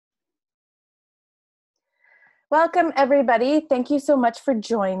Welcome, everybody. Thank you so much for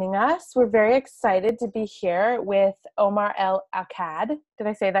joining us. We're very excited to be here with Omar El Akkad. Did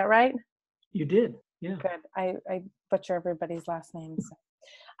I say that right? You did, yeah. Good. I butcher everybody's last names.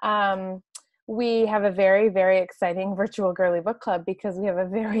 We have a very, very exciting virtual girly book club because we have a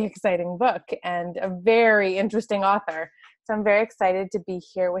very exciting book and a very interesting author. So I'm very excited to be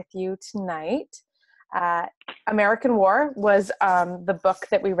here with you tonight. American War was the book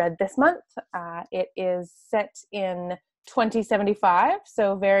that we read this month. It is set in 2075,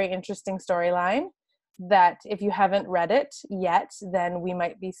 so very interesting storyline that if you haven't read it yet, then we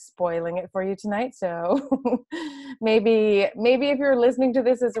might be spoiling it for you tonight. So maybe if you're listening to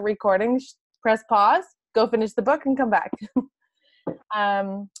this as a recording, press pause, go finish the book and come back.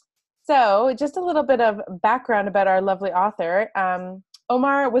 So just a little bit of background about our lovely author.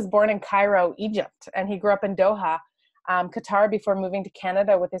 Omar was born in Cairo, Egypt, and he grew up in Doha, Qatar, before moving to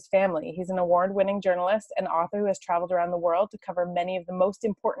Canada with his family. He's an award-winning journalist and author who has traveled around the world to cover many of the most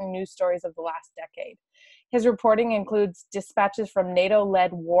important news stories of the last decade. His reporting includes dispatches from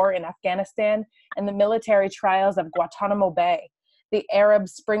NATO-led war in Afghanistan and the military trials of Guantanamo Bay, the Arab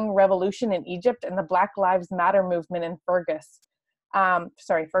Spring Revolution in Egypt, and the Black Lives Matter movement in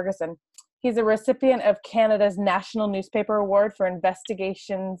Ferguson. He's a recipient of Canada's National Newspaper Award for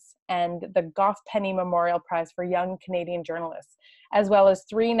Investigations and the Gough Penny Memorial Prize for Young Canadian Journalists, as well as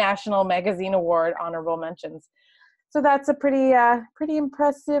 3 National Magazine Award honorable mentions. So that's a pretty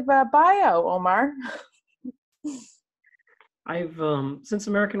impressive bio, Omar. I've since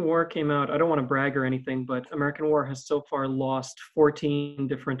American War came out, I don't want to brag or anything, but American War has so far lost 14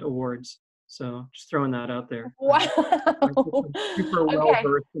 different awards. So just throwing that out there. Wow. I'm super well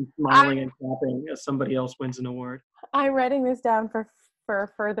versed in smiling and clapping as somebody else wins an award. I'm writing this down for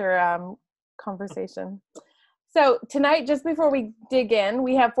further conversation. So tonight, just before we dig in,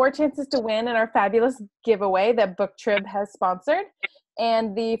 we have 4 chances to win in our fabulous giveaway that Book Trib has sponsored.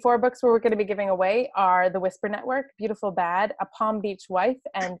 And the 4 books we're going to be giving away are The Whisper Network, Beautiful Bad, A Palm Beach Wife,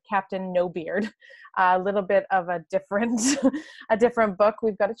 and Captain No Beard. A little bit of a different book.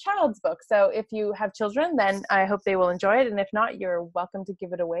 We've got a child's book. So if you have children, then I hope they will enjoy it. And if not, you're welcome to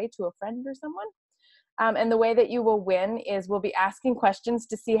give it away to a friend or someone. And the way that you will win is we'll be asking questions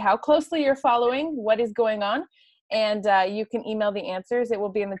to see how closely you're following what is going on. And you can email the answers. It will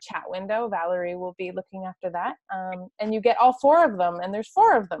be in the chat window. Valerie will be looking after that. And you get all 4 of them, and there's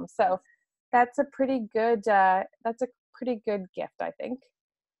 4 of them. So that's a pretty good gift, I think.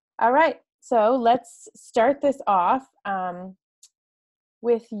 All right. So let's start this off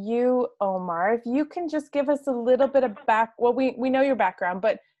with you, Omar. If you can just give us a little bit of we know your background,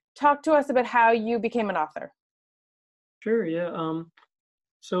 but talk to us about how you became an author. Sure, yeah.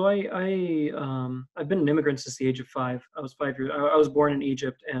 So I've been an immigrant since the age of 5. I was 5 years. I was born in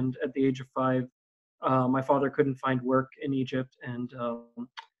Egypt, and at the age of 5, my father couldn't find work in Egypt, and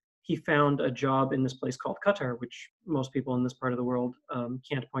he found a job in this place called Qatar, which most people in this part of the world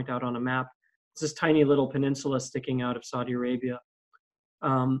can't point out on a map. It's this tiny little peninsula sticking out of Saudi Arabia.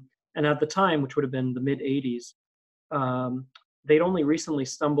 And at the time, which would have been the mid 80s, they'd only recently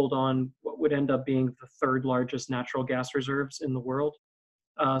stumbled on what would end up being the 3rd largest natural gas reserves in the world.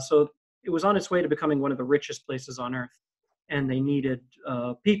 So it was on its way to becoming one of the richest places on earth. And they needed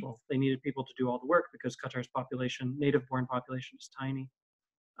people. They needed people to do all the work because Qatar's population, native-born population, is tiny.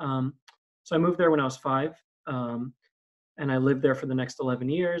 So I moved there when I was 5, and I lived there for the next 11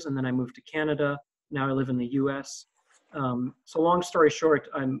 years. And then I moved to Canada. Now I live in the U.S. So long story short,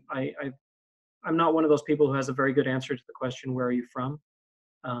 I'm not one of those people who has a very good answer to the question, where are you from?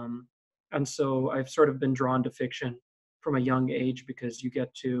 And so I've sort of been drawn to fiction from a young age because you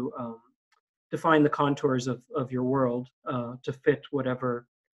get to define the contours of your world to fit whatever,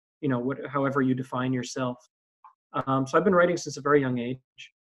 however you define yourself. So I've been writing since a very young age.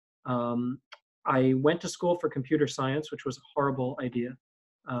 I went to school for computer science, which was a horrible idea.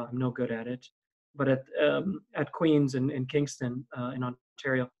 I'm no good at it. But at Queen's in Kingston in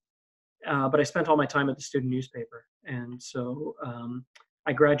Ontario. But I spent all my time at the student newspaper. And so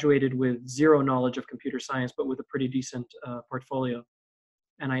I graduated with 0 knowledge of computer science, but with a pretty decent portfolio.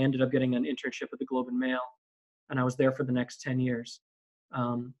 And I ended up getting an internship at the Globe and Mail, and I was there for the next 10 years.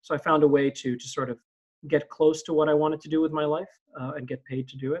 So I found a way to sort of get close to what I wanted to do with my life and get paid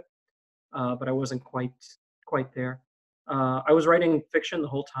to do it. But I wasn't quite there. I was writing fiction the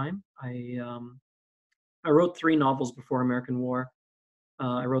whole time. I wrote 3 novels before American War.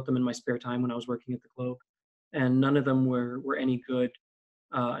 I wrote them in my spare time when I was working at the Globe, and none of them were any good.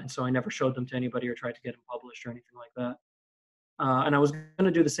 And so I never showed them to anybody or tried to get them published or anything like that. And I was going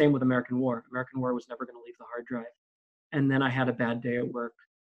to do the same with American War. American War was never going to leave the hard drive. And then I had a bad day at work,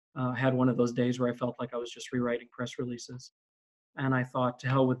 had one of those days where I felt like I was just rewriting press releases. And I thought, to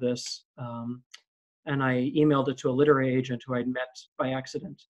hell with this. And I emailed it to a literary agent who I'd met by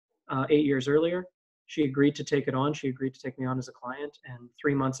accident 8 years earlier. She agreed to take it on. She agreed to take me on as a client. And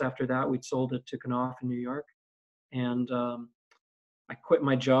 3 months after that, we'd sold it to Knopf in New York. And I quit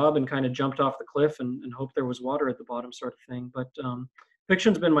my job and kind of jumped off the cliff and hoped there was water at the bottom, sort of thing. But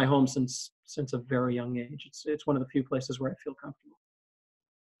fiction's been my home since a very young age. It's one of the few places where I feel comfortable.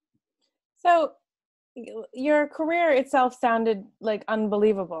 So your career itself sounded like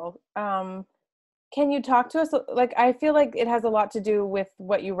unbelievable. Can you talk to us? Like, I feel like it has a lot to do with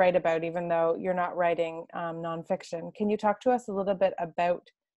what you write about, even though you're not writing nonfiction. Can you talk to us a little bit about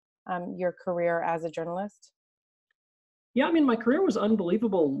your career as a journalist? Yeah, I mean, my career was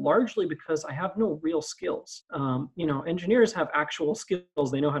unbelievable largely because I have no real skills. Engineers have actual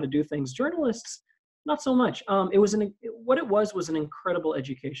skills; they know how to do things. Journalists, not so much. What it was an incredible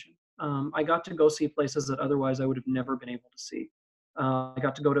education. I got to go see places that otherwise I would have never been able to see. I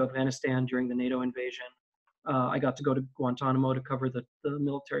got to go to Afghanistan during the NATO invasion. I got to go to Guantanamo to cover the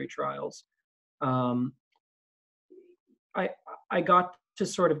military trials. Um, I I got to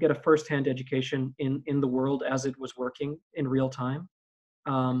sort of get a firsthand education in the world as it was working in real time,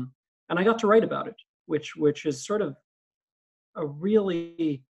 and I got to write about it, which is sort of a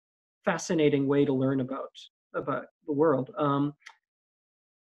really fascinating way to learn about the world.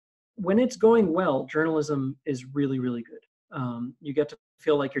 When it's going well, journalism is really, really good. You get to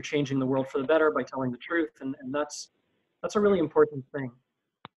feel like you're changing the world for the better by telling the truth, and that's a really important thing.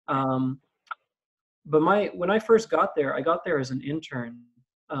 Um, but when I first got there, I got there as an intern,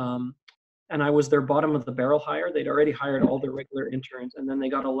 um, and I was their bottom of the barrel hire. They'd already hired all their regular interns, and then they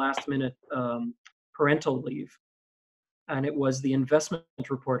got a last minute parental leave, and it was the investment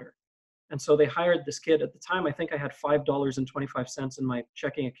reporter. And so they hired this kid. At the time, I think I had $5.25 in my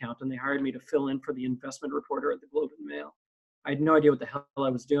checking account, and they hired me to fill in for the investment reporter at the Globe and Mail. I had no idea what the hell I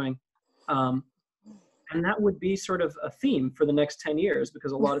was doing. And that would be sort of a theme for the next 10 years,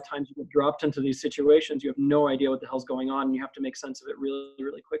 because a lot of times you get dropped into these situations, you have no idea what the hell's going on, and you have to make sense of it really,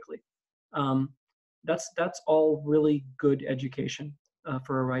 really quickly. That's all really good education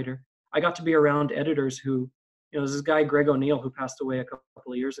for a writer. I got to be around editors who, there's this guy, Greg O'Neill, who passed away a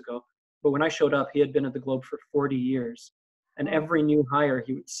couple of years ago. But when I showed up, he had been at the Globe for 40 years. And every new hire,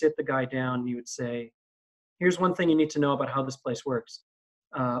 he would sit the guy down and he would say, here's one thing you need to know about how this place works.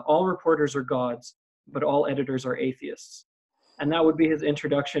 All reporters are gods, but all editors are atheists. And that would be his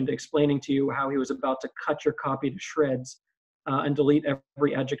introduction to explaining to you how he was about to cut your copy to shreds and delete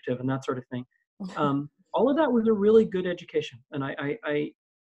every adjective and that sort of thing. All of that was a really good education. And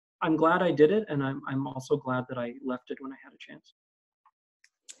I'm glad I did it. And I'm also glad that I left it when I had a chance.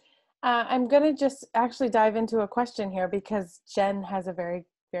 I'm going to just actually dive into a question here because Jen has a very,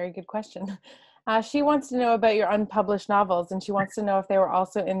 very good question. She wants to know about your unpublished novels, and she wants to know if they were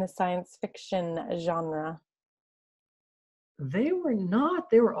also in the science fiction genre. They were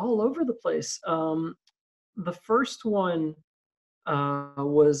not. They were all over the place. The first one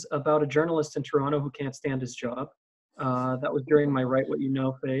was about a journalist in Toronto who can't stand his job. That was during my Write What You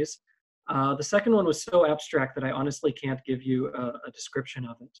Know phase. The second one was so abstract that I honestly can't give you a description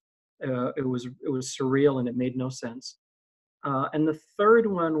of it. It was surreal and it made no sense. And the third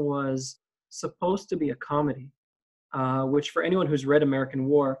one was supposed to be a comedy, which for anyone who's read American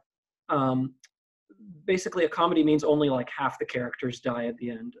War, basically a comedy means only like half the characters die at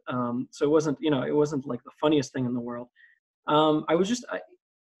the end. So it wasn't like the funniest thing in the world.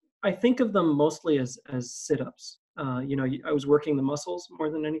 I think of them mostly as sit-ups. I was working the muscles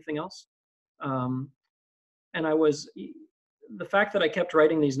more than anything else. And the fact that I kept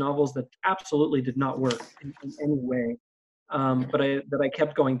writing these novels that absolutely did not work in any way, but that I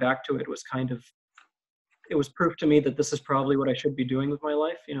kept going back to it was proof to me that this is probably what I should be doing with my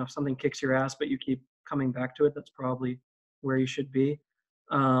life. If something kicks your ass, but you keep coming back to it, that's probably where you should be.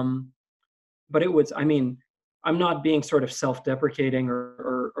 But I'm not being sort of self-deprecating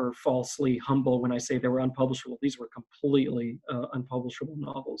or falsely humble when I say they were unpublishable. These were completely unpublishable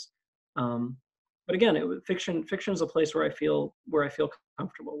novels. But again, fiction is a place where I feel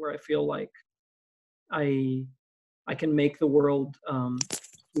comfortable, where I feel like I can make the world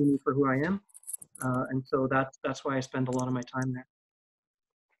see me for who I am, and so that's why I spend a lot of my time there.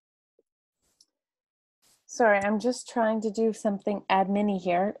 Sorry, I'm just trying to do something admin-y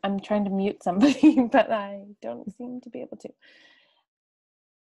here. I'm trying to mute somebody, but I don't seem to be able to.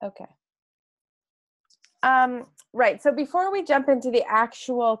 Okay. Right. So before we jump into the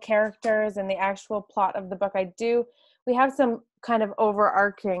actual characters and the actual plot of the book, we have some kind of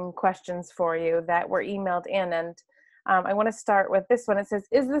overarching questions for you that were emailed in. And I want to start with this one. It says,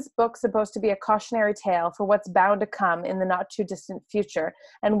 is this book supposed to be a cautionary tale for what's bound to come in the not too distant future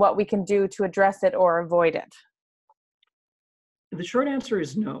and what we can do to address it or avoid it? The short answer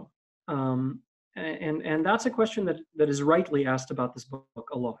is no. And that's a question that is rightly asked about this book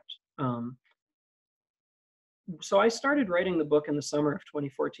a lot. Um, so I started writing the book in the summer of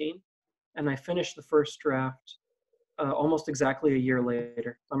 2014, and I finished the first draft almost exactly a year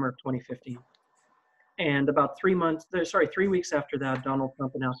later, summer of 2015. And about 3 weeks after that, Donald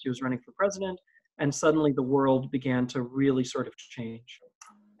Trump announced he was running for president, and suddenly the world began to really sort of change.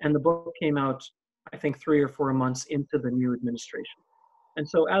 And the book came out, I think, 3 or 4 months into the new administration. And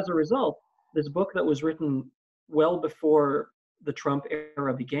so as a result, this book that was written well before the Trump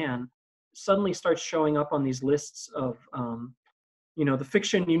era began suddenly starts showing up on these lists of, the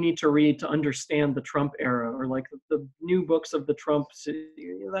fiction you need to read to understand the Trump era, or like the new books of the Trumps,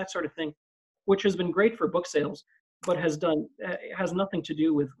 that sort of thing, which has been great for book sales, but has nothing to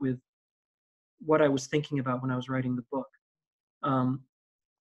do with what I was thinking about when I was writing the book. Um,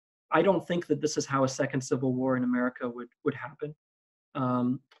 I don't think that this is how a second civil war in America would happen.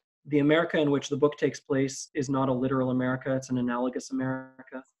 Um, the America in which the book takes place is not a literal America, it's an analogous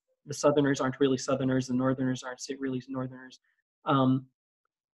America. The Southerners aren't really Southerners, the Northerners aren't really Northerners. Um,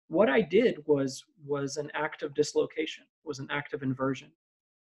 what I did was an act of dislocation, was an act of inversion.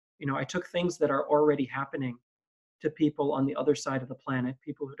 I took things that are already happening to people on the other side of the planet,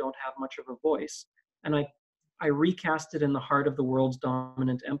 people who don't have much of a voice, and I recast it in the heart of the world's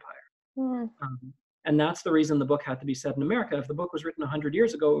dominant empire. Hmm. And that's the reason the book had to be set in America. If the book was written 100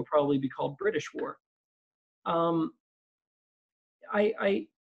 years ago, it would probably be called British War. Um, the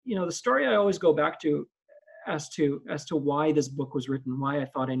story I always go back to as to why this book was written, why I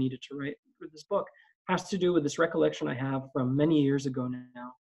thought I needed to write this book, has to do with this recollection I have from many years ago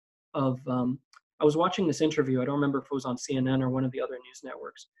now of I was watching this interview. I don't remember if it was on CNN or one of the other news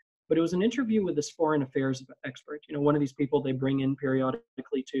networks, but it was an interview with this foreign affairs expert. One of these people they bring in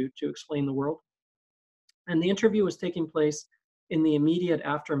periodically to explain the world. And the interview was taking place in the immediate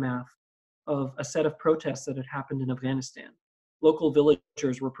aftermath of a set of protests that had happened in Afghanistan. Local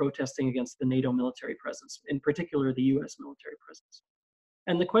villagers were protesting against the NATO military presence, in particular the US military presence.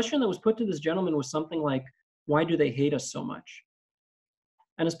 And the question that was put to this gentleman was something like, why do they hate us so much?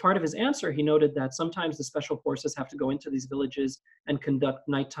 And as part of his answer, he noted that sometimes the special forces have to go into these villages and conduct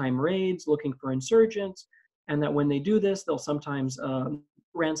nighttime raids looking for insurgents, and that when they do this, they'll sometimes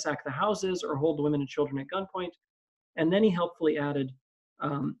ransack the houses or hold women and children at gunpoint. And then he helpfully added,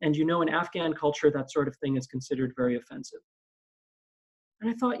 and in Afghan culture, that sort of thing is considered very offensive. And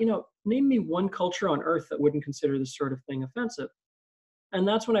I thought, name me one culture on earth that wouldn't consider this sort of thing offensive. And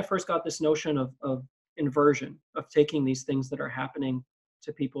that's when I first got this notion of inversion, of taking these things that are happening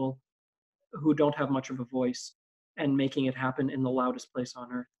to people who don't have much of a voice and making it happen in the loudest place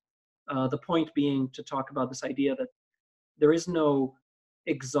on earth. The point being to talk about this idea that there is no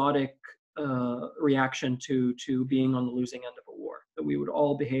exotic reaction to being on the losing end of a war, that we would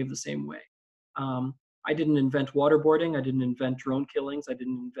all behave the same way. I didn't invent waterboarding. I didn't invent drone killings. I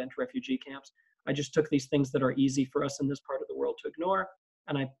didn't invent refugee camps. I just took these things that are easy for us in this part of the world to ignore,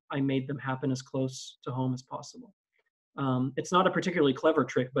 and I made them happen as close to home as possible. It's not a particularly clever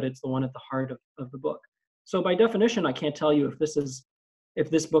trick, but it's the one at the heart of the book. So by definition, I can't tell you if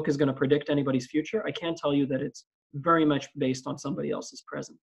this book is going to predict anybody's future. I can tell you that it's very much based on somebody else's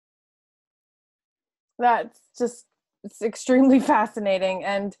present. It's extremely fascinating.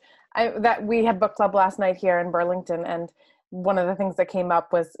 And that we had book club last night here in Burlington, and one of the things that came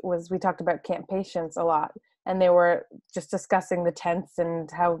up was we talked about Camp Patience a lot, and they were just discussing the tents and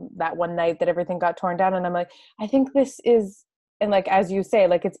how that one night that everything got torn down. And I'm like, I think this is, and like, as you say,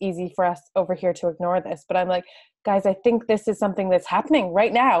 like, it's easy for us over here to ignore this, but I'm like, guys, I think this is something that's happening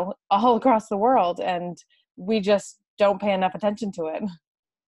right now all across the world, and we just don't pay enough attention to it.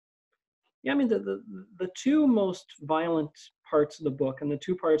 Yeah, I mean, the two most violent parts of the book, and the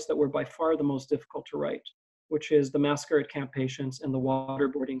two parts that were by far the most difficult to write, which is the massacre at Camp Patience and the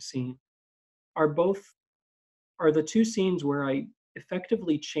waterboarding scene, are the two scenes where I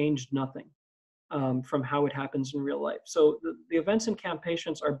effectively changed nothing from how it happens in real life. So the events in Camp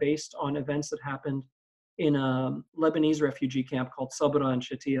Patience are based on events that happened in a Lebanese refugee camp called Sabra and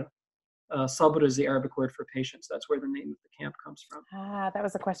Shatia. Sabra is the Arabic word for patience. That's where the name of the camp comes from. That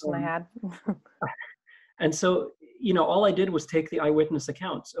was a question I had. And so, all I did was take the eyewitness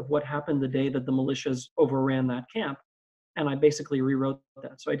accounts of what happened the day that the militias overran that camp, and I basically rewrote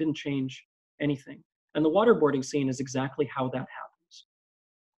that. So I didn't change anything. And the waterboarding scene is exactly how that happens.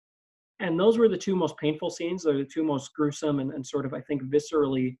 And those were the two most painful scenes. They're the two most gruesome and sort of, I think,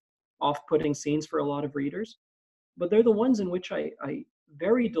 viscerally off-putting scenes for a lot of readers. but they're the ones in which I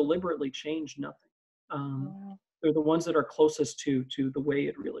very deliberately change nothing. Um, Wow. they're the ones that are closest to the way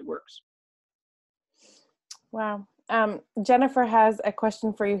it really works. Wow. Jennifer has a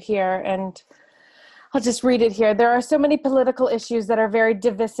question for you here, and I'll just read it here. There are so many political issues that are very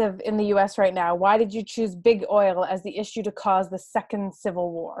divisive in the US right now. Why did you choose big oil as the issue to cause the second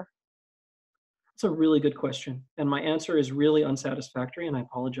civil war? It's a really good question, and my answer is really unsatisfactory, and I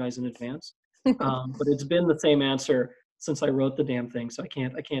apologize in advance. But it's been the same answer since I wrote the damn thing, so I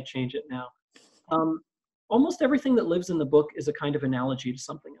can't change it now. Um, Almost everything that lives in the book is a kind of analogy to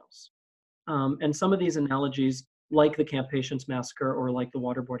something else. And some of these analogies, like the Camp Patience massacre or like the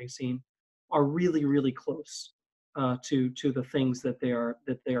waterboarding scene, are really, really close to the things that they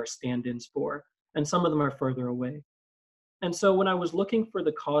are stand-ins for, and some of them are further away. And so when I was looking for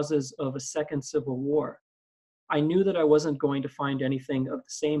the causes of a second civil war, I knew that I wasn't going to find anything of the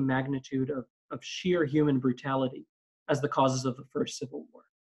same magnitude of sheer human brutality as the causes of the first civil war.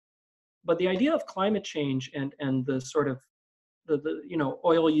 But the idea of climate change and the sort of the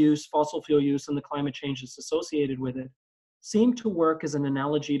oil use, fossil fuel use, and the climate change that's associated with it seem to work as an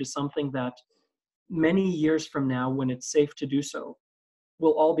analogy to something that many years from now, when it's safe to do so,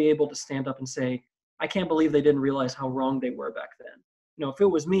 we'll all be able to stand up and say, I can't believe they didn't realize how wrong they were back then. If it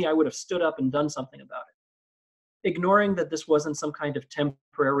was me, I would have stood up and done something about it. Ignoring that this wasn't some kind of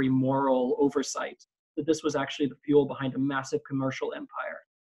temporary moral oversight, that this was actually the fuel behind a massive commercial empire.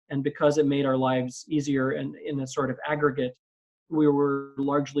 And because it made our lives easier and in a sort of aggregate, we were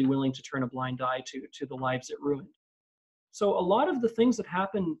largely willing to turn a blind eye to the lives it ruined. So a lot of the things that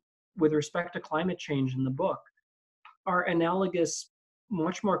happen with respect to climate change in the book are analogous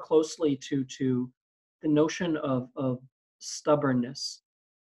much more closely to the notion of stubbornness,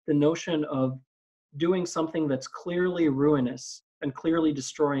 the notion of doing something that's clearly ruinous and clearly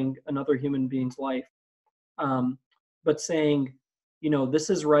destroying another human being's life, um, but saying, this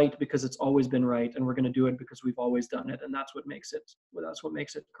is right because it's always been right, and we're going to do it because we've always done it, and that's what makes it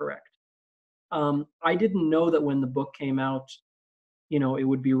correct. I didn't know that when the book came out, it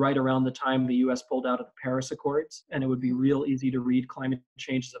would be right around the time the U.S. pulled out of the Paris Accords, and it would be real easy to read climate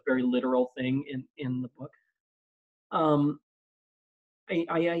change as a very literal thing in the book. Um,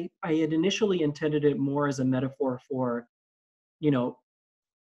 I had initially intended it more as a metaphor for, you know,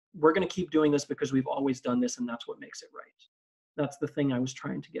 we're going to keep doing this because we've always done this, and that's what makes it right. That's the thing I was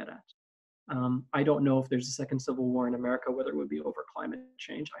trying to get at. I don't know if there's a second civil war in America, whether it would be over climate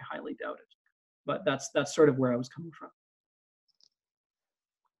change. I highly doubt it. But that's sort of where I was coming from.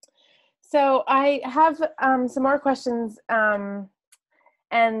 So I have some more questions, and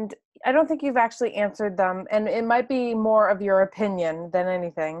I don't think you've actually answered them, and it might be more of your opinion than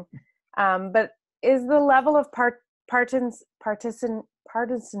anything. But is the level of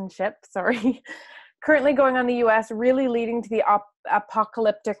partisanship, sorry, currently going on in the U.S. really leading to the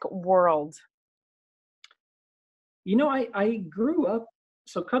apocalyptic world? I grew up.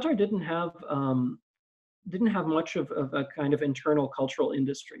 So Qatar didn't have much of a kind of internal cultural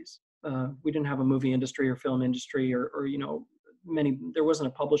industries. We didn't have a movie industry or film industry or many. There wasn't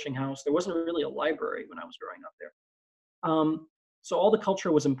a publishing house. There wasn't really a library when I was growing up there. So all the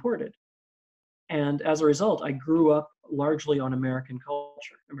culture was imported, and as a result, I grew up largely on American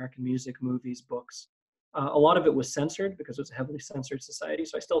culture, American music, movies, books. A lot of it was censored because it was a heavily censored society.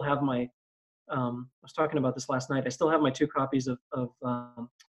 So I still have my. I was talking about this last night. I still have my two copies of I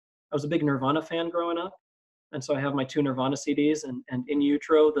was a big Nirvana fan growing up, and so I have my two Nirvana CDs, and in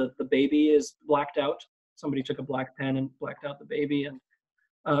utero, the baby is blacked out. Somebody took a black pen and blacked out the baby, and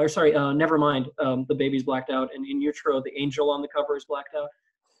or sorry, never mind, the baby's blacked out, and in utero, the angel on the cover is blacked out.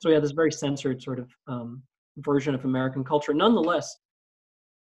 So yeah, this very censored sort of version of American culture. Nonetheless,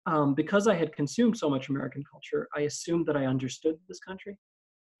 because I had consumed so much American culture, I assumed that I understood this country.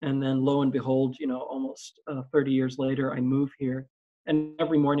 And then lo and behold, almost 30 years later, I move here. And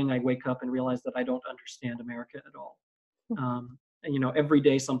every morning I wake up and realize that I don't understand America at all. And every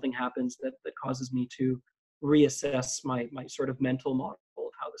day something happens that causes me to reassess my sort of mental model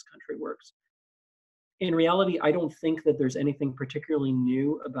of how this country works. In reality, I don't think that there's anything particularly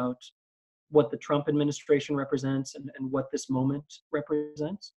new about what the Trump administration represents and what this moment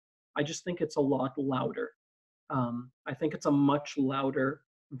represents. I just think it's a lot louder. I think it's a much louder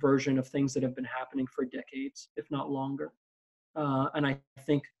version of things that have been happening for decades, if not longer. And I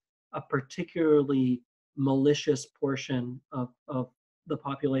think a particularly malicious portion of the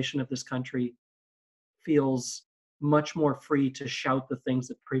population of this country feels much more free to shout the things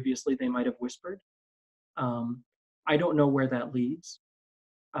that previously they might have whispered. I don't know where that leads.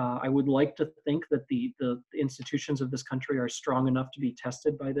 I would like to think that the institutions of this country are strong enough to be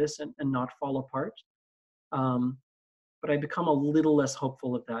tested by this and not fall apart. But I become a little less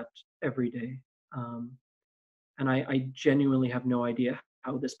hopeful of that every day. Um, and I genuinely have no idea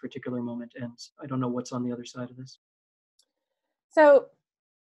how this particular moment ends. I don't know what's on the other side of this. So,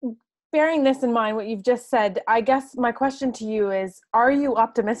 bearing this in mind, what you've just said, I guess my question to you is, are you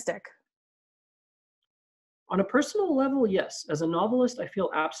optimistic? On a personal level, yes. As a novelist, I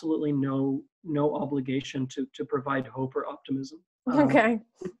feel absolutely no obligation to provide hope or optimism. Okay.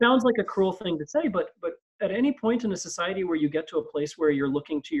 It sounds like a cruel thing to say, but at any point in a society where you get to a place where you're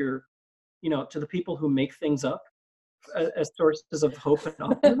looking to to the people who make things up as sources of hope and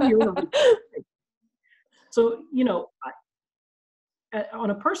optimism, you're in a really place. So, on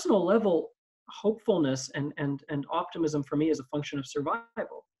a personal level, hopefulness and optimism for me is a function of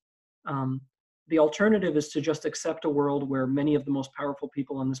survival. Um, the alternative is to just accept a world where many of the most powerful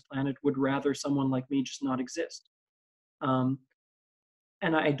people on this planet would rather someone like me just not exist. Um,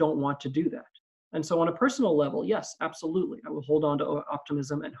 and I don't want to do that. And so, on a personal level, yes, absolutely, I will hold on to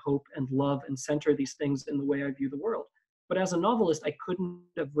optimism and hope and love and center these things in the way I view the world. But as a novelist, I couldn't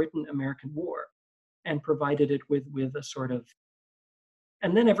have written American War and provided it with a sort of,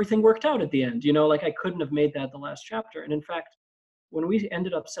 and then everything worked out at the end. Like I couldn't have made that the last chapter. And in fact, when we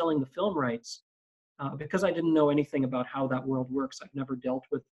ended up selling the film rights, because I didn't know anything about how that world works, I've never dealt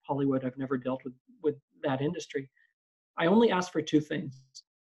with Hollywood, I've never dealt with that industry. I only asked for two things.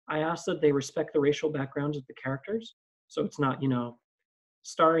 I asked that they respect the racial backgrounds of the characters, so it's not,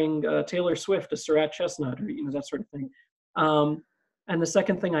 starring Taylor Swift as Surratt Chestnut or that sort of thing. And the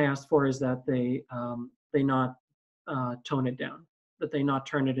second thing I asked for is that they not tone it down, that they not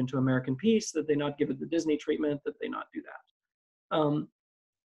turn it into American Piece, that they not give it the Disney treatment, that they not do that.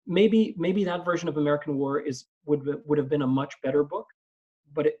 Maybe that version of American War would have been a much better book,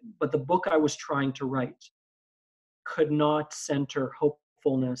 but the book I was trying to write could not center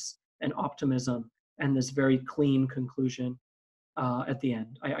hopefulness and optimism and this very clean conclusion at the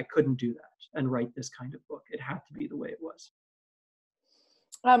end. I couldn't do that and write this kind of book. It had to be the way it was.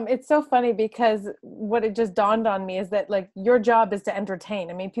 It's so funny because what it just dawned on me is that like your job is to entertain.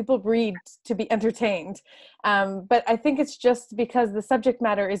 I mean, people read to be entertained. But I think it's just because the subject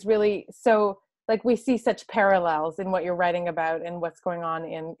matter is really so, like we see such parallels in what you're writing about and what's going on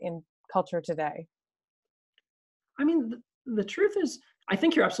in culture today. I mean, the truth is, I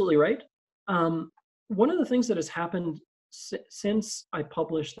think you're absolutely right. One of the things that has happened since I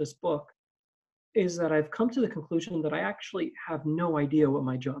published this book is that I've come to the conclusion that I actually have no idea what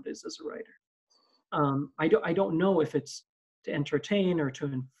my job is as a writer. I don't know if it's to entertain or to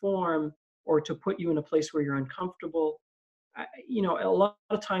inform or to put you in a place where you're uncomfortable. A lot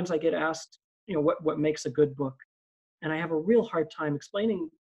of times I get asked, what makes a good book, and I have a real hard time explaining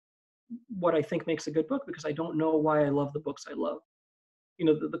what I think makes a good book because I don't know why I love the books I love.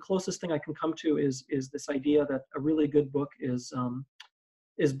 The closest thing I can come to is this idea that a really good book is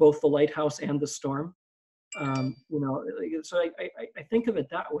both the lighthouse and the storm. So I think of it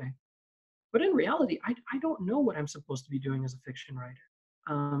that way. But in reality, I don't know what I'm supposed to be doing as a fiction writer.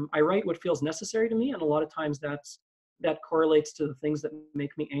 I write what feels necessary to me, and a lot of times that correlates to the things that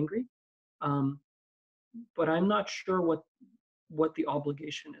make me angry. But I'm not sure what the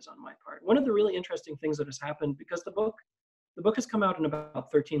obligation is on my part. One of the really interesting things that has happened, because the book has come out in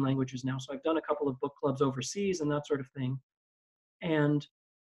about 13 languages now, so I've done a couple of book clubs overseas and that sort of thing. And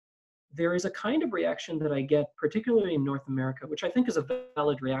there is a kind of reaction that I get, particularly in North America, which I think is a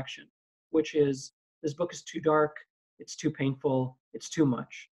valid reaction, which is this book is too dark, it's too painful, it's too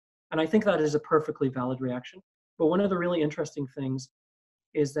much. And I think that is a perfectly valid reaction. But one of the really interesting things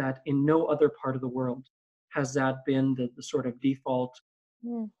is that in no other part of the world has that been the sort of default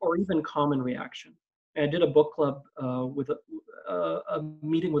or even common reaction. And I did a book club with a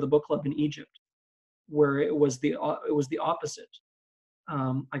meeting with a book club in Egypt, where it was the opposite.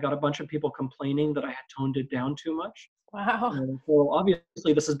 I got a bunch of people complaining that I had toned it down too much. Wow. So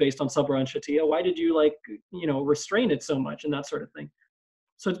obviously this is based on Sabra and Shatia. Why did you restrain it so much and that sort of thing?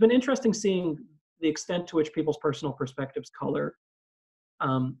 So it's been interesting seeing the extent to which people's personal perspectives color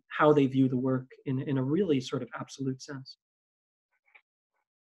how they view the work in a really sort of absolute sense.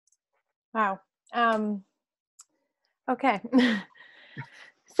 Wow. Okay.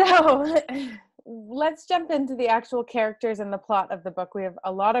 So let's jump into the actual characters and the plot of the book. We have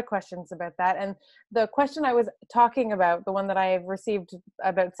a lot of questions about that. And the question I was talking about, the one that I have received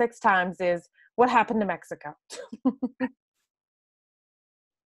about 6 times, is what happened to Mexico?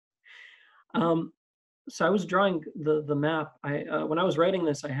 So I was drawing the map. When I was writing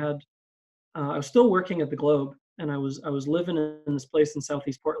this, I was still working at the Globe, and I was living in this place in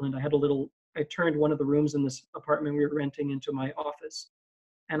Southeast Portland. I turned one of the rooms in this apartment we were renting into my office.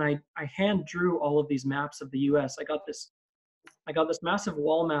 and I hand drew all of these maps of the U.S. I got this massive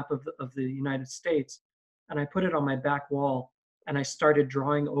wall map of the United States, and I put it on my back wall, and I started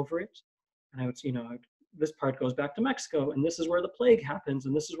drawing over it. And I would, this part goes back to Mexico, and this is where the plague happens,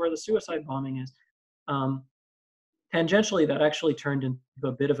 and this is where the suicide bombing is. Um, Tangentially, that actually turned into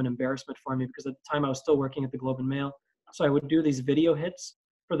a bit of an embarrassment for me because at the time I was still working at the Globe and Mail. So I would do these video hits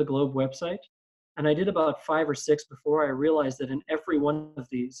for the Globe website. And I did about 5 or 6 before I realized that in every one of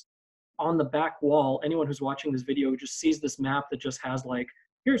these, on the back wall, anyone who's watching this video just sees this map that just has like,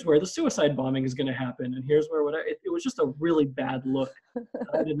 here's where the suicide bombing is going to happen, and here's where whatever. It was just a really bad look that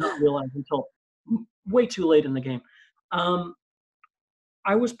I did not realize until way too late in the game.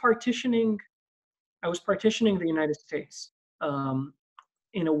 I was partitioning the United States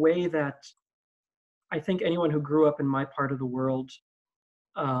in a way that I think anyone who grew up in my part of the world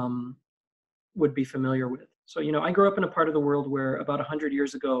would be familiar with. So, I grew up in a part of the world where about 100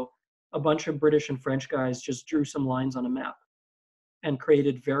 years ago, a bunch of British and French guys just drew some lines on a map and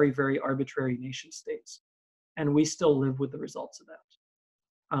created very, very arbitrary nation states. And we still live with the results of that.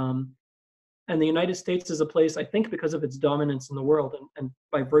 And the United States is a place, I think, because of its dominance in the world and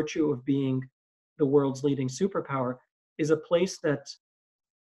by virtue of being the world's leading superpower, is a place that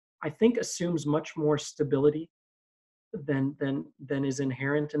I think assumes much more stability than is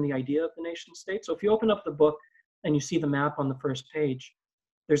inherent in the idea of the nation state. So if you open up the book and you see the map on the first page,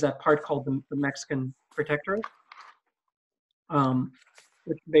 there's that part called the Mexican Protectorate,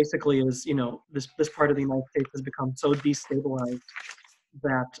 which basically is, this part of the United States has become so destabilized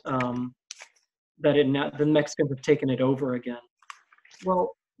that the Mexicans have taken it over again.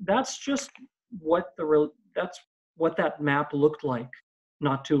 Well, that's just what that map looked like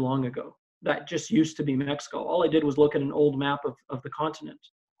not too long ago. That just used to be Mexico. All I did was look at an old map of the continent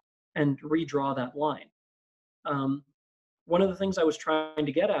and redraw that line. One of the things I was trying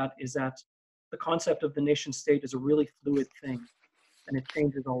to get at is that the concept of the nation state is a really fluid thing, and it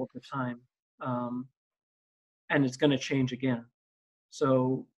changes all of the time, and it's going to change again.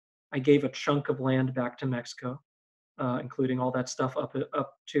 So I gave a chunk of land back to Mexico, including all that stuff up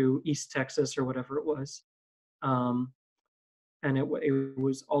to East Texas or whatever it was. And it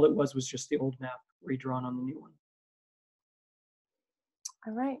was just the old map redrawn on the new one.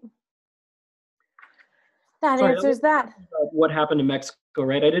 All right. That Sorry, answers that. What happened to Mexico,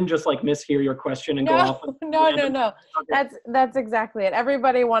 right? I didn't just like mishear your question and go off. No. Okay. That's exactly it.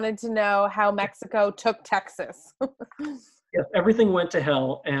 Everybody wanted to know how Mexico took Texas. Yes, everything went to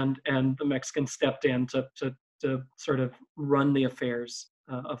hell, and the Mexicans stepped in to sort of run the affairs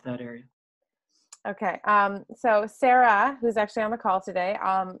of that area. Okay. So Sarah, who's actually on the call today,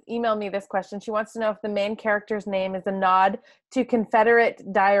 emailed me this question. She wants to know if the main character's name is a nod to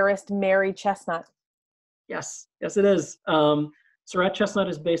Confederate diarist Mary Chestnut. Yes, it is. Surratt Chestnut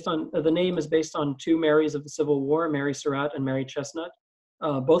is based on, the name is based on 2 Marys of the Civil War, Mary Surratt and Mary Chestnut.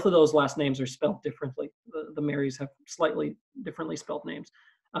 Both of those last names are spelled differently. The Marys have slightly differently spelled names.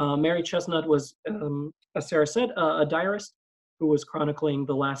 Mary Chestnut was, as Sarah said, a diarist who was chronicling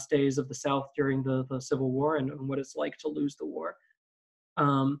the last days of the South during the Civil War and what it's like to lose the war.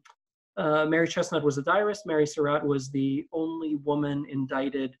 Mary Chestnut was a diarist. Mary Surratt was the only woman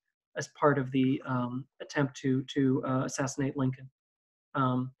indicted as part of the attempt to assassinate Lincoln.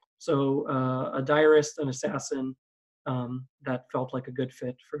 So a diarist, an assassin, that felt like a good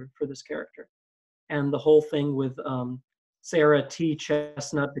fit for this character. And the whole thing with Sarah T.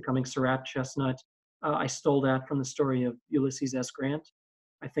 Chestnut becoming Surratt Chestnut, I stole that from the story of Ulysses S. Grant.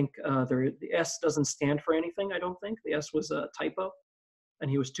 I think the S doesn't stand for anything, I don't think. The S was a typo,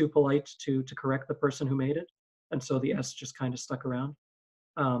 and he was too polite to correct the person who made it. And so the S just kind of stuck around.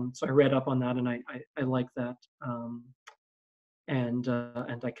 So I read up on that, and I like that. And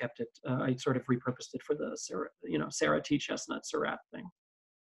I kept it. I sort of repurposed it for the Sarah T. Chestnut Surratt thing.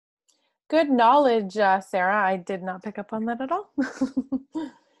 Good knowledge, Sarah. I did not pick up on that at all.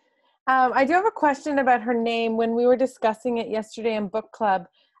 I do have a question about her name. When we were discussing it yesterday in book club,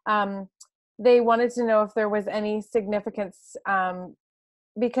 they wanted to know if there was any significance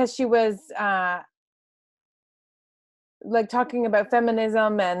because she was like talking about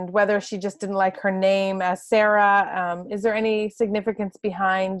feminism and whether she just didn't like her name as Sarah. Is there any significance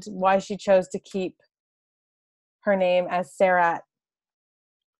behind why she chose to keep her name as Sarah?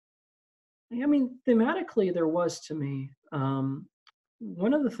 I mean, thematically, there was to me.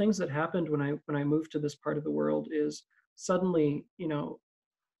 One of the things that happened when I moved to this part of the world is suddenly,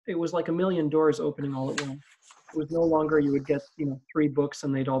 it was like a million doors opening all at once. It was no longer you would get 3 books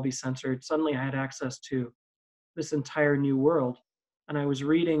and they'd all be censored. Suddenly, I had access to this entire new world, and I was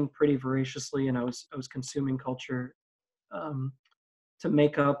reading pretty voraciously, and I was consuming culture to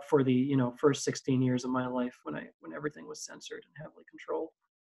make up for the first 16 years of my life when everything was censored and heavily controlled.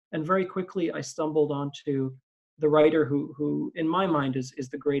 And very quickly I stumbled onto the writer who in my mind is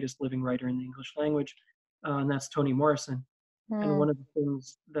the greatest living writer in the English language, and that's Toni Morrison. And Mm, one of the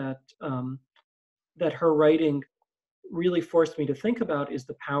things that her writing really forced me to think about is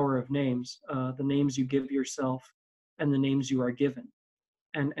the power of names, the names you give yourself and the names you are given,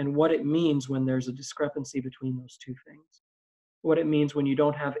 and what it means when there's a discrepancy between those two things. What it means when you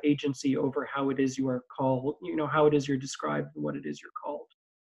don't have agency over how it is you are called, how it is you're described, and what it is you're called.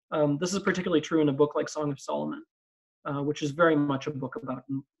 This is particularly true in a book like Song of Solomon, which is very much a book about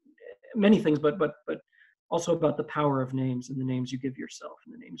many things, but also about the power of names and the names you give yourself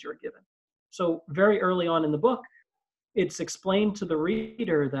and the names you're given. So very early on in the book, it's explained to the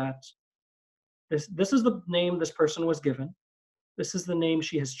reader that this is the name this person was given. This is the name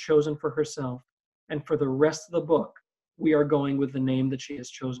she has chosen for herself. And for the rest of the book, we are going with the name that she has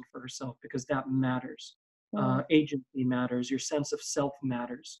chosen for herself because that matters. mm. Agency matters. Your sense of self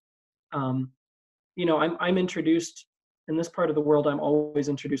matters. Um, I'm introduced in this part of the world. I'm always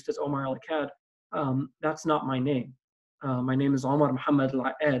introduced as Omar El Akkad. That's not my name. My name is Omar Muhammad El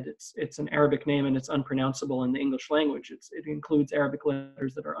Akkad. It's an Arabic name and it's unpronounceable in the English language. It includes Arabic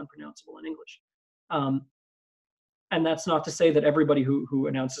letters that are unpronounceable in English. Um, and that's not to say that everybody who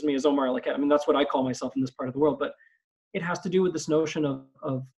announces me as Omar El Akkad. I mean, that's what I call myself in this part of the world. But it has to do with this notion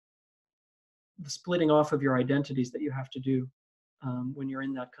of the splitting off of your identities that you have to do when you're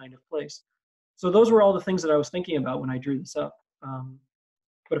in that kind of place. So those were all the things that I was thinking about when I drew this up.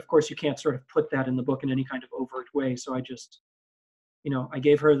 But of course, you can't sort of put that in the book in any kind of overt way. So I just, I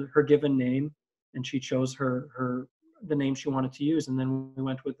gave her given name, and she chose the name she wanted to use, and then we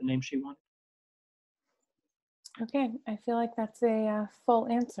went with the name she wanted. Okay, I feel like that's a full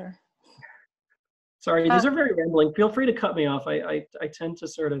answer. Sorry, Uh, these are very rambling. Feel free to cut me off. I tend to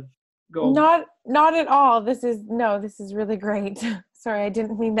sort of go. not at all. This is really great. Sorry, I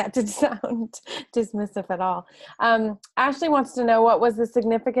didn't mean that to sound dismissive at all. Ashley wants to know, what was the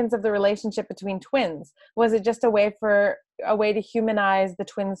significance of the relationship between twins? Was it just a way to humanize the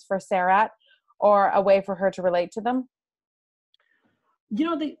twins for Sarat, or a way for her to relate to them?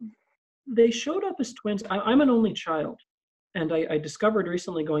 They showed up as twins. I'm an only child, and I discovered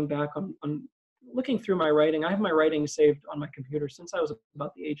recently, going back on looking through my writing. I have my writing saved on my computer since I was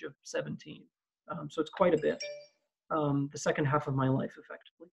about the age of 17, so it's quite a bit. The second half of my life,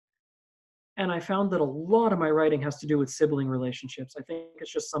 effectively. And I found that a lot of my writing has to do with sibling relationships. I think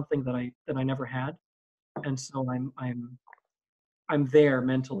it's just something that I never had, and so I'm there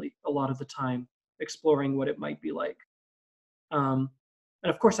mentally a lot of the time, exploring what it might be like. Um,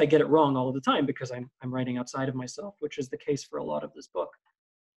 and of course, I get it wrong all of the time because I'm writing outside of myself, which is the case for a lot of this book.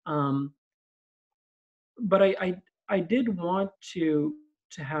 Um, but I did want to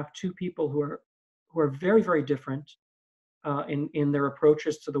have two people who are very, very different in their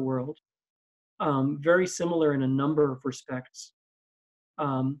approaches to the world, very similar in a number of respects,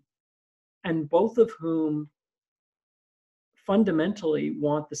 um, and both of whom fundamentally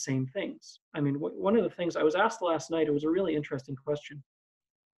want the same things. I mean, one of the things I was asked last night, it was a really interesting question.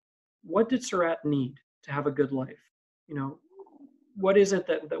 What did Surratt need to have a good life? You know, what is it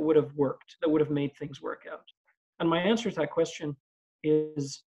that would have worked, that would have made things work out? And my answer to that question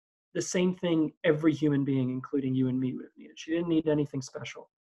is the same thing every human being, including you and me, would have needed. She didn't need anything special.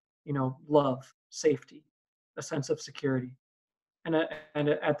 Love, safety, a sense of security. And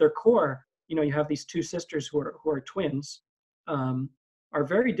at their core, you have these two sisters who are twins, are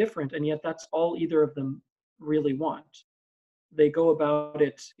very different, and yet that's all either of them really want. They go about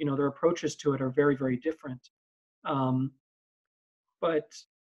it, their approaches to it are very, very different. Um, but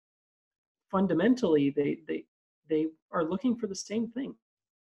fundamentally, they are looking for the same thing,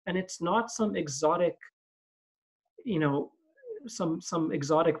 and it's not some exotic, you know, some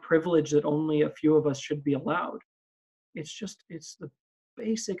exotic privilege that only a few of us should be allowed. It's the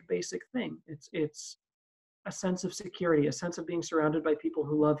basic thing. It's a sense of security, a sense of being surrounded by people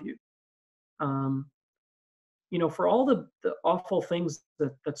who love you. Um, for all the awful things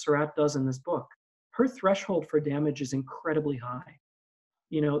that Surratt does in this book, her threshold for damage is incredibly high.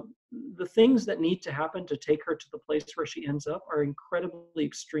 The things that need to happen to take her to the place where she ends up are incredibly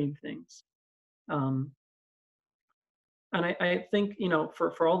extreme things. Um, and I think,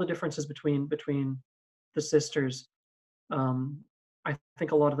 for all the differences between the sisters, I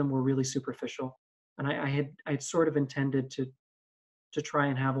think a lot of them were really superficial. And I'd sort of intended to try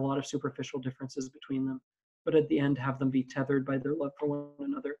and have a lot of superficial differences between them, but at the end have them be tethered by their love for one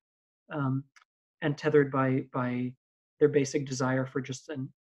another, um, and tethered by their basic desire for just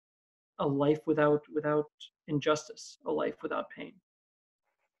a life without injustice, a life without pain.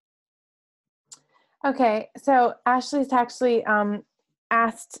 Okay, so Ashley's actually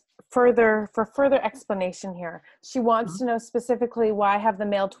asked further explanation here. She wants Mhm. to know specifically why have the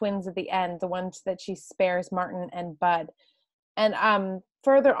male twins at the end, the ones that she spares Martin and Bud. And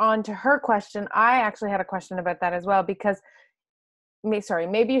further on to her question, I actually had a question about that as well because sorry,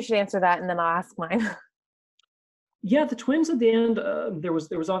 maybe you should answer that and then I'll ask mine. Yeah, the twins at the end, there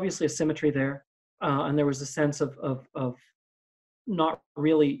was obviously a symmetry there, and there was a sense of not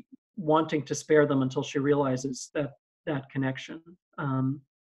really wanting to spare them until she realizes that connection. Um,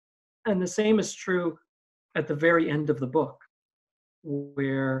 and the same is true at the very end of the book,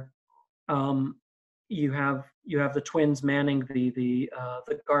 where um, you have the twins manning the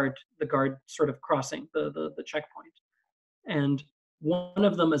guard sort of crossing the checkpoint, and one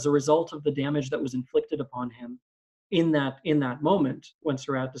of them, as a result of the damage that was inflicted upon him in that moment when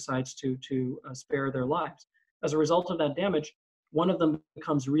Surratt decides to spare their lives, as a result of that damage, one of them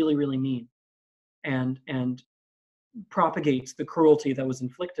becomes really really mean and propagates the cruelty that was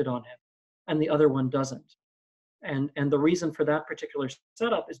inflicted on him, and the other one doesn't. And the reason for that particular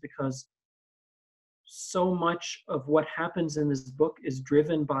setup is because so much of what happens in this book is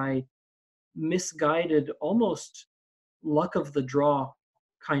driven by misguided, almost luck of the draw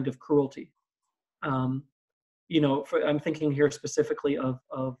kind of cruelty. Um, I'm thinking here specifically of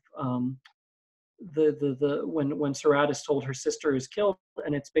the when Surratt is told her sister is killed,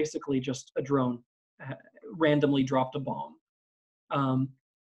 and it's basically just a drone randomly dropped a bomb. Um,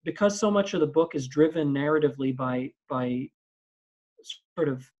 because so much of the book is driven narratively by sort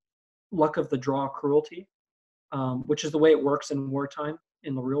of luck of the draw cruelty, which is the way it works in wartime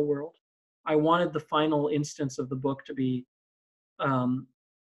in the real world. I wanted the final instance of the book to be um,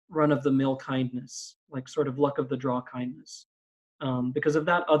 run of the mill kindness, like sort of luck of the draw kindness. Because if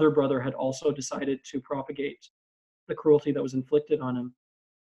that other brother had also decided to propagate the cruelty that was inflicted on him,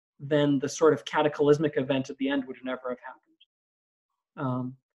 then the sort of cataclysmic event at the end would never have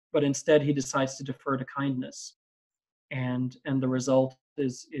happened. But instead, he decides to defer to kindness, and the result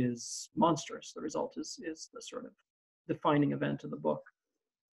is monstrous. The result is the sort of defining event of the book.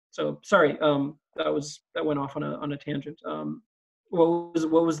 So sorry, that went off on a tangent. What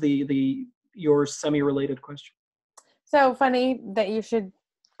was the your semi-related question? So funny that you should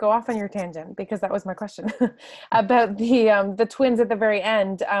go off on your tangent because that was my question about the twins at the very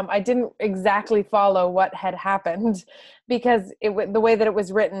end. I didn't exactly follow what had happened because the way that it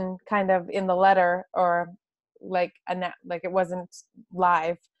was written, kind of in the letter, or like it wasn't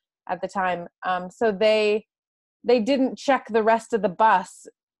live at the time. So they didn't check the rest of the bus,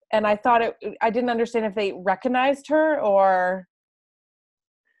 and I didn't understand if they recognized her or.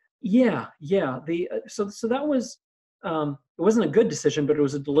 Yeah, yeah. So that was it wasn't a good decision, but it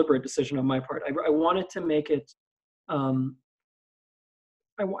was a deliberate decision on my part. I wanted to make it. Um,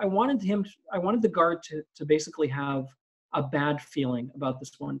 I wanted the guard to basically have a bad feeling about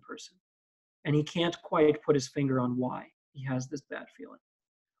this one person, and he can't quite put his finger on why he has this bad feeling.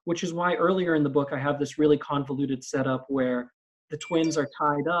 Which is why earlier in the book I have this really convoluted setup where the twins are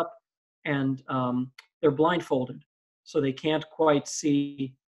tied up and they're blindfolded, so they can't quite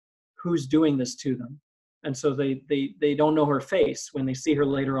see who's doing this to them, and so they don't know her face when they see her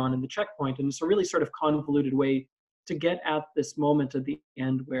later on in the checkpoint, and it's a really sort of convoluted way to get at this moment at the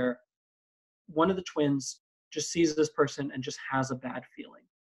end where one of the twins just sees this person and just has a bad feeling,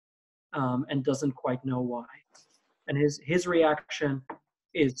 and doesn't quite know why, and his reaction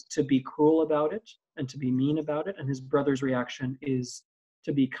is to be cruel about it and to be mean about it, and his brother's reaction is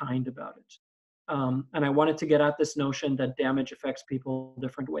to be kind about it. And I wanted to get at this notion that damage affects people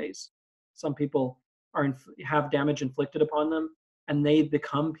different ways. Some people have damage inflicted upon them, and they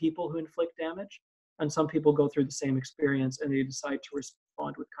become people who inflict damage. And some people go through the same experience and they decide to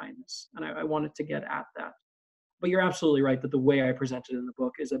respond with kindness. And I wanted to get at that. But you're absolutely right that the way I present it in the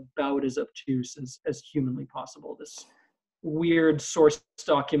book is about as obtuse as humanly possible. This weird source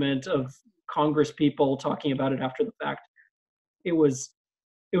document of Congress people talking about it after the fact. It was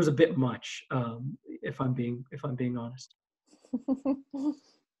a bit much, if I'm being honest.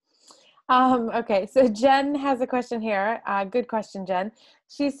 Okay, so Jen has a question here. Good question, Jen.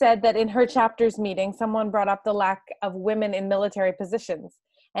 She said that in her chapter's meeting, someone brought up the lack of women in military positions,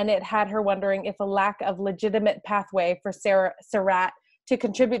 and it had her wondering if a lack of legitimate pathway for Surratt to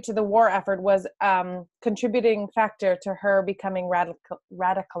contribute to the war effort was contributing factor to her becoming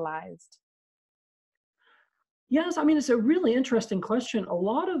radicalized. Yes, I mean it's a really interesting question.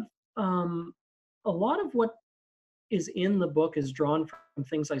 Um, a lot of what is in the book is drawn from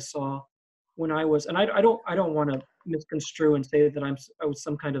things I saw when I was, and I don't want to misconstrue and say that I was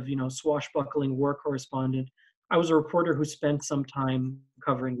some kind of swashbuckling war correspondent. I was a reporter who spent some time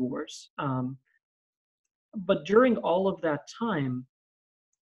covering wars, But during all of that time,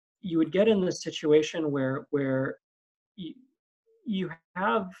 you would get in this situation where you, you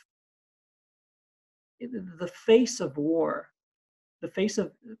have the face of war, the face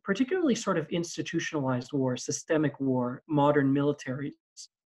of particularly sort of institutionalized war, systemic war, modern militaries,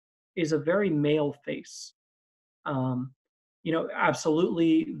 is a very male face. Um,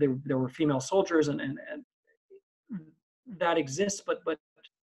 absolutely, there were female soldiers, and that exists, but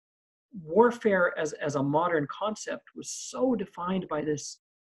warfare as a modern concept was so defined by this,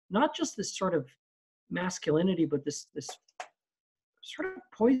 not just this sort of masculinity, but this sort of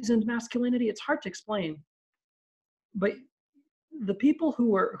poisoned masculinity. It's hard to explain, but the people who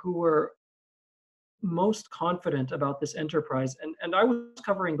were most confident about this enterprise, and I was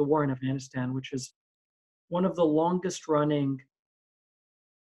covering the war in Afghanistan, which is one of the longest running,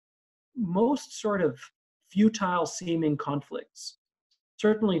 most sort of futile seeming conflicts,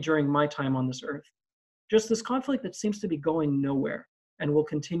 certainly during my time on this earth. Just this conflict that seems to be going nowhere and will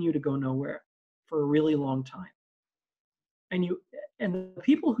continue to go nowhere for a really long time. And the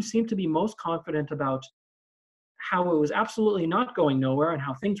people who seem to be most confident about how it was absolutely not going nowhere and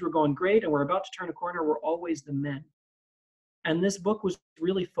how things were going great and we're about to turn a corner were always the men. And this book was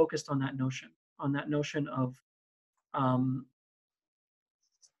really focused on that notion of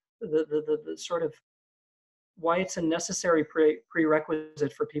the sort of why it's a necessary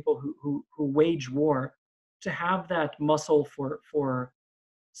prerequisite for people who wage war to have that muscle for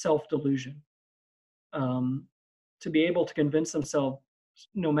self-delusion, to be able to convince themselves,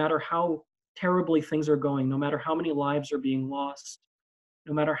 no matter how terribly things are going, no matter how many lives are being lost,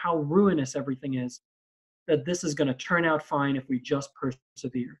 no matter how ruinous everything is, that this is going to turn out fine if we just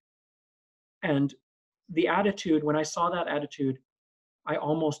persevere. And the attitude, when I saw that attitude, I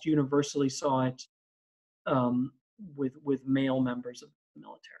almost universally saw it with male members of the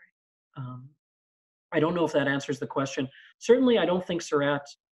military. I don't know if that answers the question. Certainly, I don't think Surratt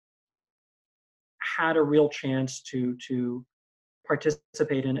had a real chance to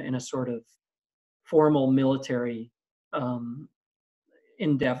participate in a sort of formal military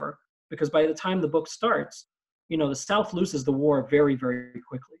endeavor, because by the time the book starts, the South loses the war very, very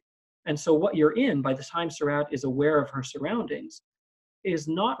quickly. And so what you're in by the time Surratt is aware of her surroundings is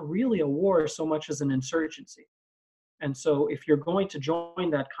not really a war so much as an insurgency. And so if you're going to join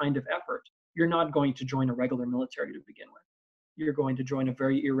that kind of effort, you're not going to join a regular military to begin with. You're going to join a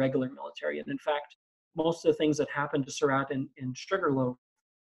very irregular military. And in fact, most of the things that happened to Surratt in Sugarloaf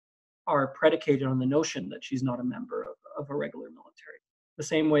are predicated on the notion that she's not a member of a regular military. The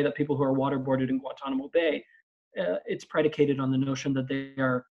same way that people who are waterboarded in Guantanamo Bay, it's predicated on the notion that they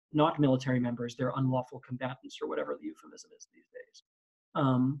are not military members, they're unlawful combatants, or whatever the euphemism is these days.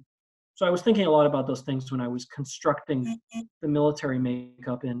 So I was thinking a lot about those things when I was constructing the military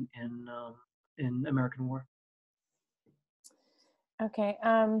makeup in American War. Okay.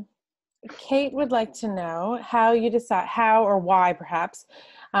 Kate would like to know how or why perhaps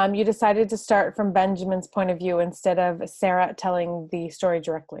you decided to start from Benjamin's point of view instead of Sarah telling the story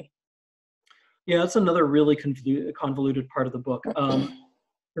directly. Yeah, that's another really convoluted part of the book.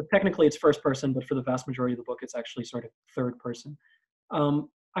 Technically, it's first person, but for the vast majority of the book, it's actually sort of third person.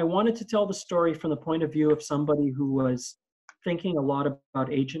 I wanted to tell the story from the point of view of somebody who was thinking a lot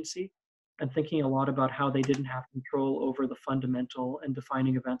about agency and thinking a lot about how they didn't have control over the fundamental and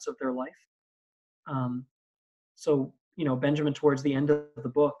defining events of their life. So, Benjamin, towards the end of the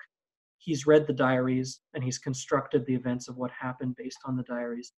book, he's read the diaries and he's constructed the events of what happened based on the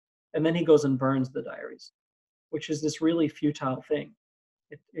diaries. And then he goes and burns the diaries, which is this really futile thing.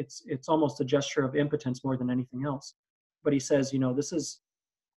 It's almost a gesture of impotence more than anything else. But he says, this is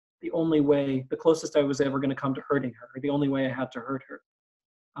the only way, the closest I was ever going to come to hurting her, or the only way I had to hurt her.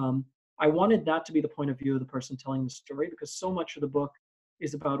 I wanted that to be the point of view of the person telling the story, because so much of the book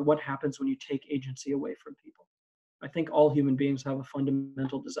is about what happens when you take agency away from people. I think all human beings have a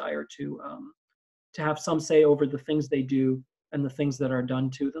fundamental desire to have some say over the things they do and the things that are done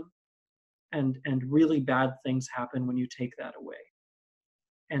to them. And really bad things happen when you take that away.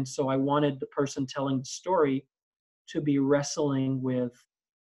 And so I wanted the person telling the story to be wrestling with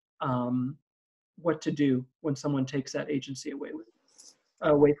what to do when someone takes that agency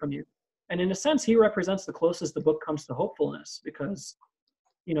away from you. And in a sense, he represents the closest the book comes to hopefulness, because,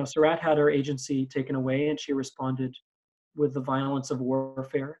 Surratt had her agency taken away and she responded with the violence of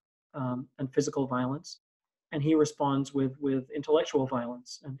warfare and physical violence. And he responds with intellectual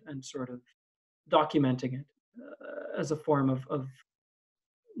violence and sort of documenting it as a form of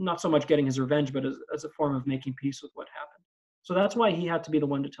not so much getting his revenge, but as a form of making peace with what happened. So that's why he had to be the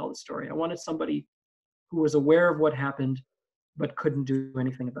one to tell the story. I wanted somebody who was aware of what happened, but couldn't do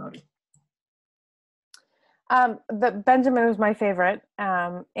anything about it. The Benjamin was my favorite.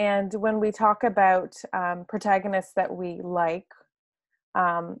 And when we talk about protagonists that we like,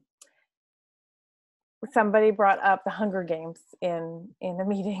 um, somebody brought up the Hunger Games in a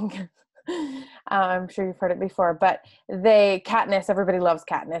meeting. I'm sure you've heard it before, but Katniss, everybody loves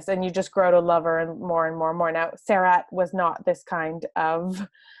Katniss, and you just grow to love her and more and more and more. Now, Sarat was not this kind of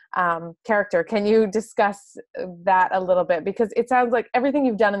character. Can you discuss that a little bit? Because it sounds like everything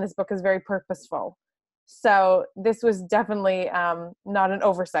you've done in this book is very purposeful. So this was definitely not an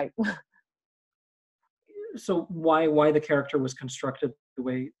oversight. So why the character was constructed the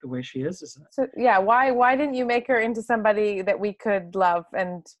way she is that? So yeah, why didn't you make her into somebody that we could love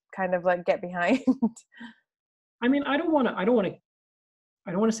and kind of like get behind? I mean, I don't want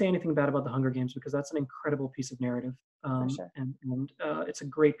to say anything bad about the Hunger Games because that's an incredible piece of narrative, For sure. and it's a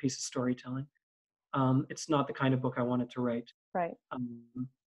great piece of storytelling. It's not the kind of book I wanted to write. Right. Um,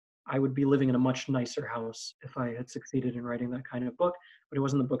 I would be living in a much nicer house if I had succeeded in writing that kind of book, but it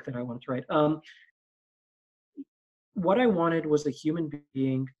wasn't the book that I wanted to write. What I wanted was a human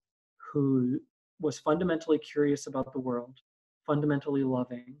being who was fundamentally curious about the world, fundamentally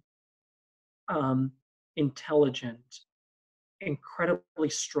loving, um, intelligent, incredibly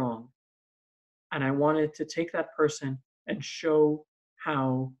strong. And I wanted to take that person and show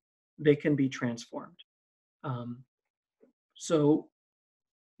how they can be transformed. Um, so,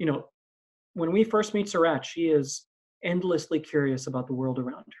 you know, when we first meet Sarat, she is endlessly curious about the world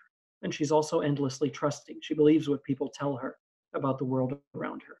around her. And she's also endlessly trusting. She believes what people tell her about the world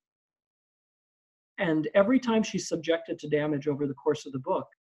around her. And every time she's subjected to damage over the course of the book,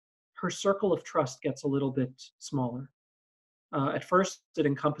 her circle of trust gets a little bit smaller. At first, it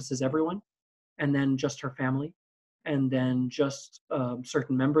encompasses everyone, and then just her family, and then just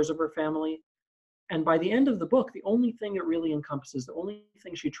certain members of her family. And by the end of the book, the only thing it really encompasses, the only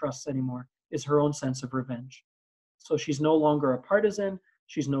thing she trusts anymore, is her own sense of revenge. So she's no longer a partisan.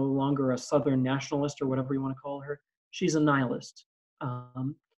 She's no longer a Southern nationalist or whatever you want to call her. She's a nihilist.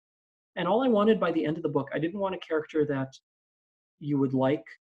 Um, and all I wanted by the end of the book, I didn't want a character that you would like.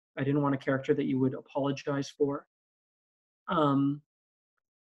 I didn't want a character that you would apologize for. Um,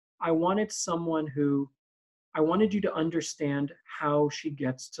 I wanted someone who, I wanted you to understand how she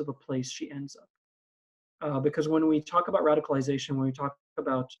gets to the place she ends up. Because when we talk about radicalization, when we talk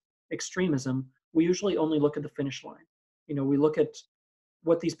about extremism, we usually only look at the finish line. You know, we look at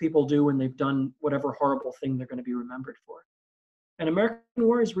what these people do when they've done whatever horrible thing they're going to be remembered for. And American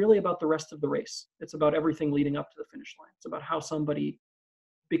War is really about the rest of the race. It's about everything leading up to the finish line. It's about how somebody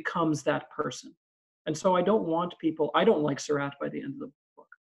becomes that person. And so I don't like Sarat by the end of the book.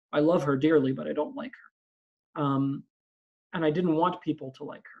 I love her dearly, but I don't like her. And I didn't want people to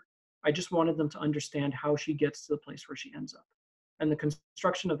like her. I just wanted them to understand how she gets to the place where she ends up. And the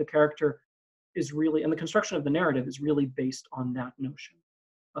construction of the character is really, and the construction of the narrative is really based on that notion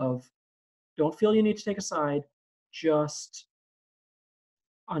of don't feel you need to take a side, just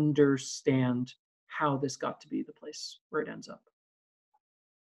understand how this got to be the place where it ends up.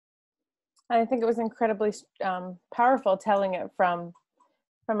 I think it was incredibly powerful telling it from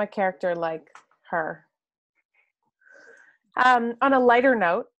a character like her. On a lighter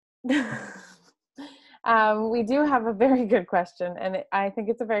note, we do have a very good question, and I think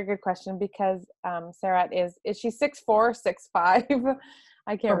it's a very good question because Sarat is she 6'4", 6'5"?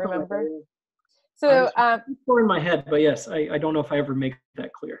 I can't remember. So in my head, but yes, I don't know if I ever make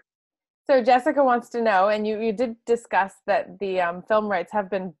that clear. So Jessica wants to know, and you did discuss that the film rights have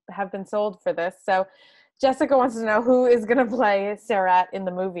been sold for this. So Jessica wants to know who is going to play Sarat in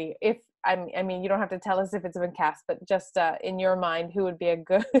the movie. If I mean, you don't have to tell us if it's been cast, but just in your mind, who would be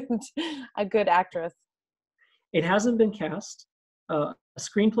a good actress? It hasn't been cast. A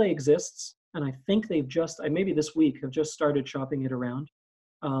screenplay exists, and I think they've just maybe this week have just started shopping it around.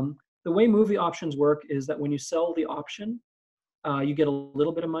 The way movie options work is that when you sell the option, you get a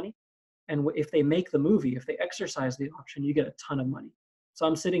little bit of money. And if they make the movie, if they exercise the option, you get a ton of money. So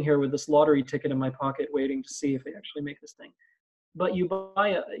I'm sitting here with this lottery ticket in my pocket waiting to see if they actually make this thing. But you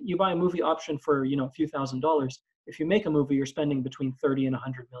buy a movie option for, a few $1,000s. If you make a movie, you're spending between $30 and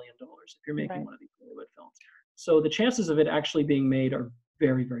 $100 million if you're making one of these Hollywood films. So the chances of it actually being made are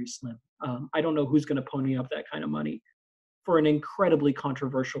very, very slim. I don't know who's going to pony up that kind of money for an incredibly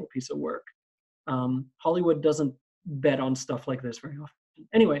controversial piece of work. Hollywood doesn't bet on stuff like this very often.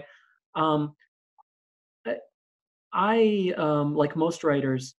 Anyway, I like most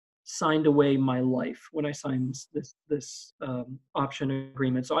writers, signed away my life when I signed this option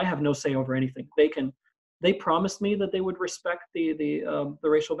agreement. So I have no say over anything. They promised me that they would respect the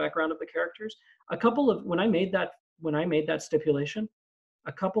racial background of the characters. When I made that stipulation,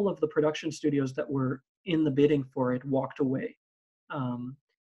 a couple of the production studios that were in the bidding for it walked away,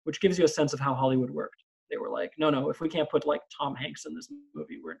 which gives you a sense of how Hollywood worked. They were like, no, if we can't put like Tom Hanks in this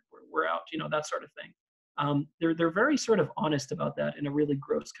movie, we're out, that sort of thing. They're very sort of honest about that in a really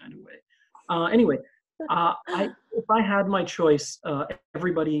gross kind of way. Anyway, if I had my choice,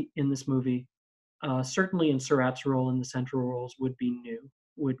 everybody in this movie, certainly in Surratt's role and the central roles, would be new,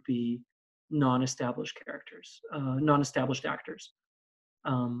 would be non-established characters, non-established actors.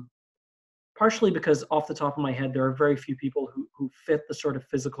 Partially because off the top of my head, there are very few people who fit the sort of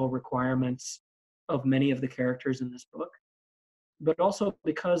physical requirements of many of the characters in this book, but also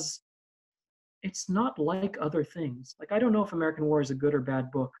because it's not like other things. Like, I don't know if American War is a good or bad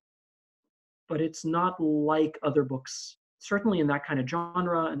book, but it's not like other books, certainly in that kind of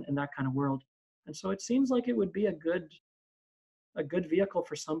genre and that kind of world. And so it seems like it would be a good vehicle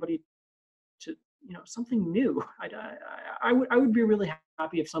for somebody to, something new. I would be really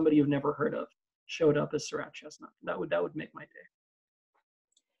happy if somebody you've never heard of showed up as Surratt Chestnut. That would make my day.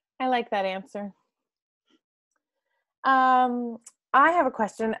 I like that answer. I have a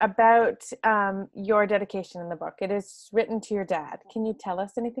question about your dedication in the book. It is written to your dad. Can you tell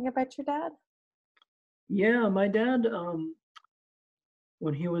us anything about your dad? Yeah, my dad,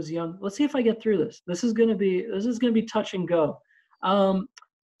 when he was young, let's see if I get through this. This is gonna be touch and go.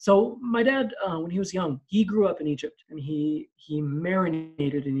 So my dad, when he was young, he grew up in Egypt, and he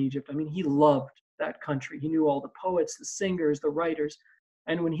marinated in Egypt. I mean, he loved that country. He knew all the poets, the singers, the writers.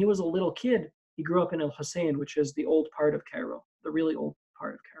 And when he was a little kid, he grew up in El Hussein, which is the old part of Cairo, the really old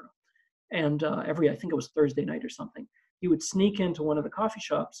part of Cairo. And I think it was Thursday night or something, he would sneak into one of the coffee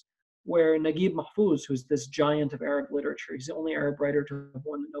shops where Naguib Mahfouz, who's this giant of Arab literature, he's the only Arab writer to have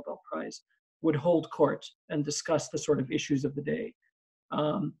won the Nobel Prize, would hold court and discuss the sort of issues of the day.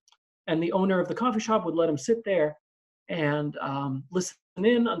 And the owner of the coffee shop would let him sit there and listen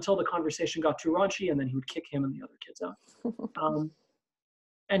in until the conversation got too raunchy, and then he would kick him and the other kids out.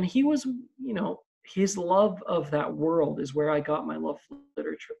 And he was, his love of that world is where I got my love for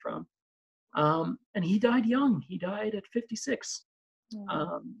literature from. And he died young. He died at 56,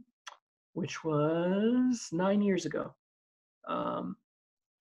 which was 9 years ago.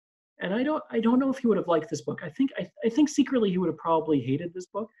 And I don't know if he would have liked this book. I think secretly he would have probably hated this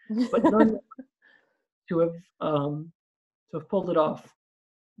book, but none to have pulled it off.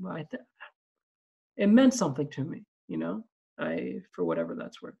 It meant something to me, for whatever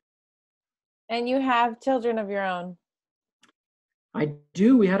that's worth. And you have children of your own? I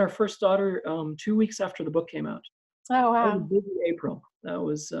do. We had our first daughter 2 weeks after the book came out. Oh, wow. That was a busy April. That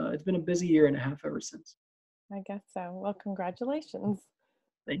was, it's been a busy year and a half ever since. I guess so. Well, congratulations.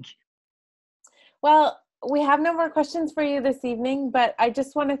 Thank you. Well, we have no more questions for you this evening, but I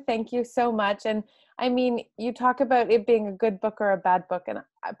just want to thank you so much. And I mean, you talk about it being a good book or a bad book, and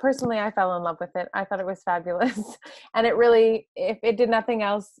personally, I fell in love with it. I thought it was fabulous. And it really, if it did nothing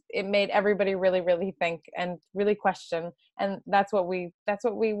else, it made everybody really, really think and really question. And that's what we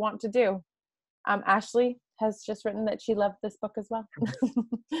want to do. Ashley has just written that she loved this book as well.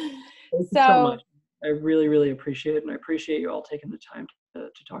 Thank you so much. I really, really appreciate it. And I appreciate you all taking the time to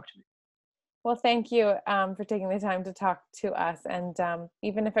talk to me. Well, thank you for taking the time to talk to us. And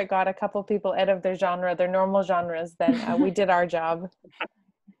even if it got a couple people out of their normal genres, then we did our job.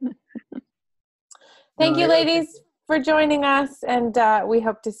 Thank you, ladies, for joining us. And we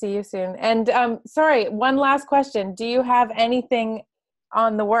hope to see you soon. And sorry, one last question. Do you have anything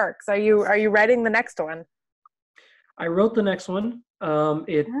on the works? Are you writing the next one? I wrote the next one.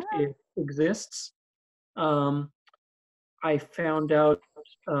 It exists. I found out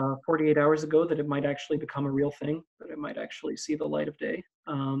 48 hours ago that it might actually become a real thing, that it might actually see the light of day.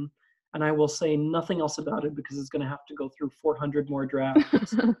 And I will say nothing else about it because it's going to have to go through 400 more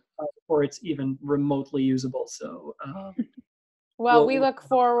drafts before it's even remotely usable. So, well, we look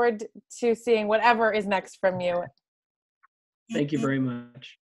forward to seeing whatever is next from you. Thank you very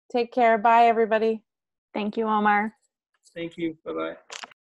much. Take care. Bye, everybody. Thank you, Omar. Thank you. Bye-bye.